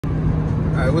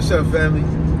Alright, what's up, family?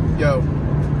 Yo,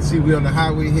 see, we on the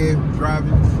highway here,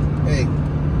 driving. Hey,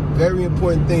 very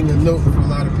important thing to note for a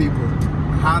lot of people.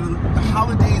 The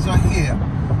holidays are here,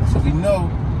 so we know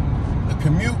the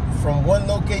commute from one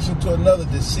location to another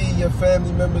to see your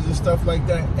family members and stuff like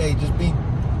that. Hey, just be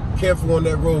careful on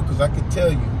that road, because I can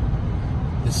tell you,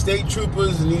 the state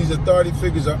troopers and these authority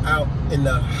figures are out in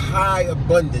the high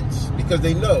abundance because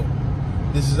they know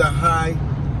this is a high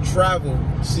travel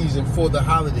season for the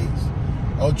holidays.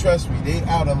 Oh, trust me, they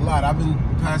out a lot. I've been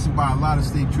passing by a lot of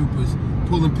state troopers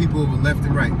pulling people over left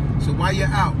and right. So while you're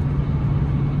out,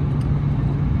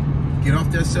 get off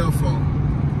their cell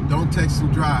phone. Don't text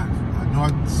and drive. I know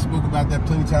I spoke about that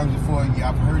plenty of times before. Yeah,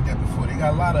 I've heard that before. They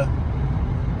got a lot of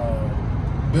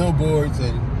billboards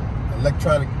and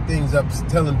electronic things up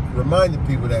reminding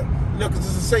people that, because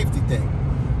it's a safety thing.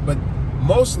 But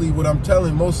mostly what I'm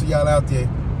telling most of y'all out there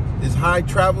is high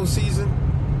travel season,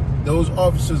 those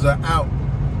officers are out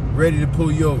ready to pull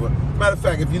you over. Matter of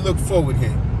fact, if you look forward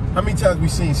here, how many times we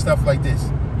seen stuff like this?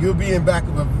 You'll be in back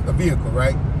of a vehicle,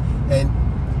 right? And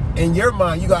in your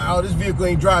mind, you got, oh, this vehicle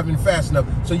ain't driving fast enough,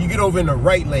 so you get over in the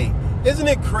right lane. Isn't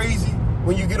it crazy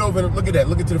when you get over, and look at that,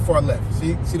 look at to the far left.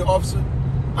 See the officer?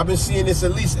 I've been seeing this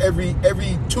at least every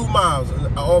 2 miles,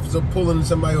 an officer pulling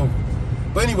somebody over.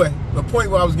 But anyway, the point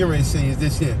what I was getting ready to say is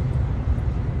this here.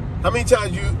 How many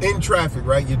times you in traffic,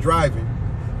 right? You're driving,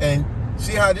 and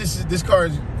see how this car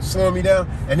is slowing me down,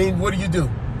 and then what do?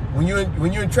 When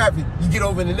you're in traffic, you get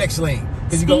over in the next lane.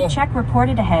 Speed check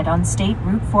reported ahead on State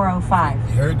Route 405.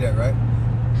 You heard that, right?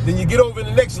 Then you get over in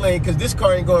the next lane because this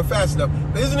car ain't going fast enough.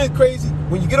 But isn't it crazy?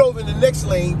 When you get over in the next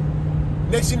lane,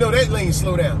 next you know that lane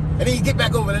slow down. And then you get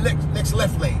back over the next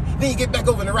left lane. Then you get back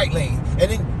over in the right lane.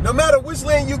 And then no matter which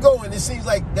lane you go in, it seems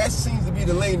like that seems to be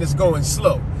the lane that's going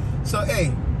slow. So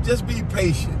hey, just be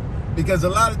patient, because a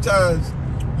lot of times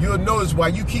you'll notice why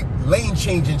you keep lane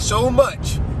changing so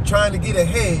much, trying to get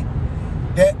ahead,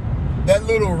 that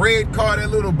little red car,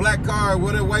 that little black car,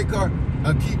 whatever white car,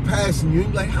 keep passing you.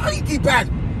 You're like, how do you keep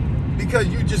passing? Because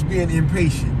you're just being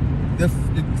impatient. The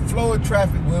flow of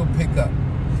traffic will pick up.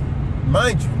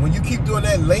 Mind you, when you keep doing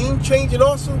that lane changing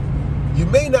also, you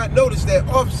may not notice that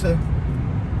officer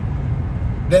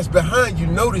that's behind you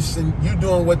noticing you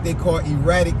doing what they call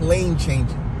erratic lane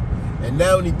changing. And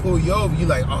now when he pull you over, you're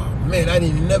like, oh man, I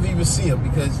didn't never even see him,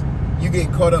 because you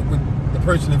getting caught up with the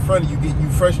person in front of you, getting you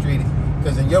frustrated,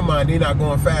 because in your mind, they're not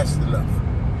going fast enough.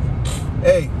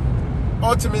 Hey,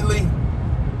 ultimately,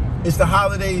 it's the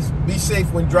holidays. Be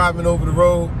safe when driving over the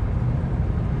road.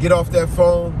 Get off that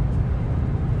phone.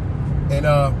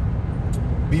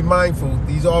 And be mindful.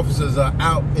 These officers are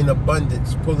out in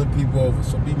abundance pulling people over.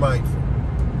 So be mindful.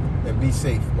 And be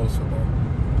safe, most of all.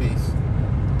 Peace.